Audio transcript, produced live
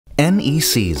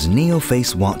NEC's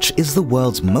NeoFace Watch is the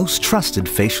world's most trusted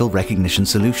facial recognition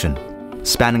solution,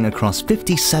 spanning across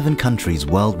 57 countries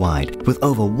worldwide with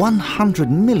over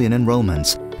 100 million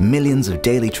enrollments, millions of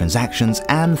daily transactions,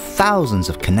 and thousands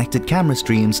of connected camera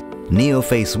streams.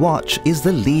 NeoFace Watch is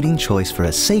the leading choice for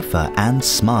a safer and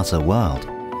smarter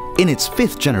world. In its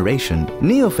 5th generation,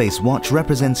 NeoFace Watch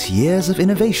represents years of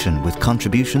innovation with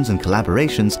contributions and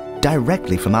collaborations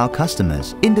directly from our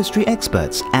customers, industry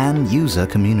experts, and user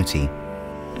community.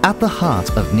 At the heart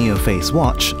of NeoFace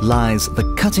Watch lies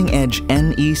the cutting-edge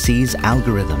NEC's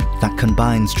algorithm that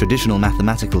combines traditional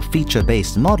mathematical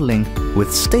feature-based modeling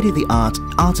with state-of-the-art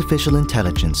artificial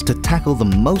intelligence to tackle the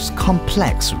most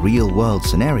complex real-world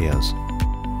scenarios.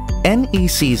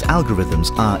 NEC's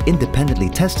algorithms are independently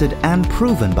tested and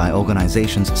proven by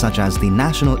organizations such as the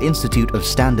National Institute of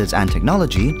Standards and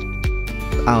Technology.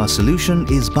 Our solution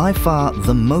is by far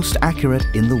the most accurate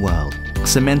in the world,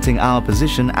 cementing our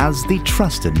position as the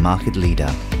trusted market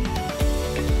leader.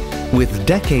 With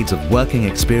decades of working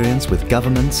experience with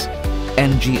governments,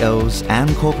 NGOs,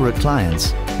 and corporate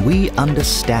clients, we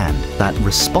understand that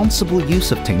responsible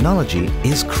use of technology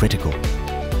is critical.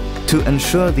 To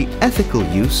ensure the ethical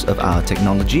use of our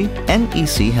technology,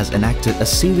 NEC has enacted a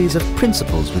series of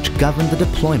principles which govern the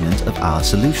deployment of our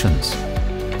solutions.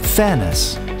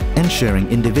 Fairness,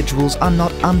 ensuring individuals are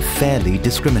not unfairly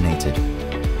discriminated.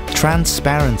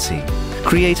 Transparency,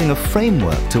 creating a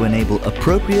framework to enable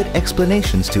appropriate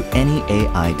explanations to any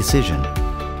AI decision.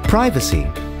 Privacy,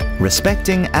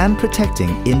 respecting and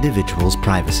protecting individuals'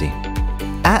 privacy.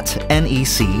 At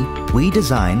NEC, we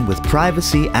design with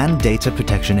privacy and data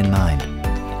protection in mind.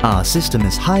 Our system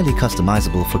is highly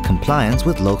customizable for compliance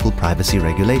with local privacy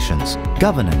regulations,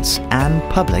 governance, and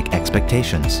public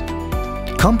expectations.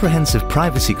 Comprehensive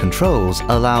privacy controls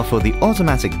allow for the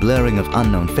automatic blurring of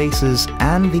unknown faces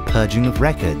and the purging of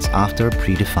records after a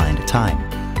predefined time.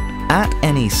 At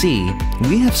NEC,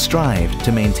 we have strived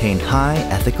to maintain high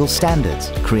ethical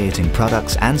standards, creating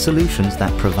products and solutions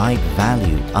that provide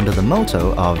value under the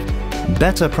motto of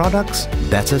better products,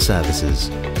 better services.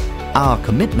 Our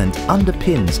commitment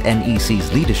underpins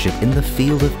NEC's leadership in the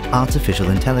field of artificial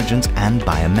intelligence and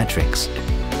biometrics.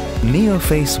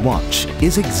 NeoFace Watch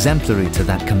is exemplary to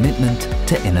that commitment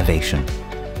to innovation.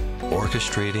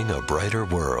 Orchestrating a brighter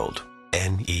world,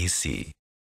 NEC.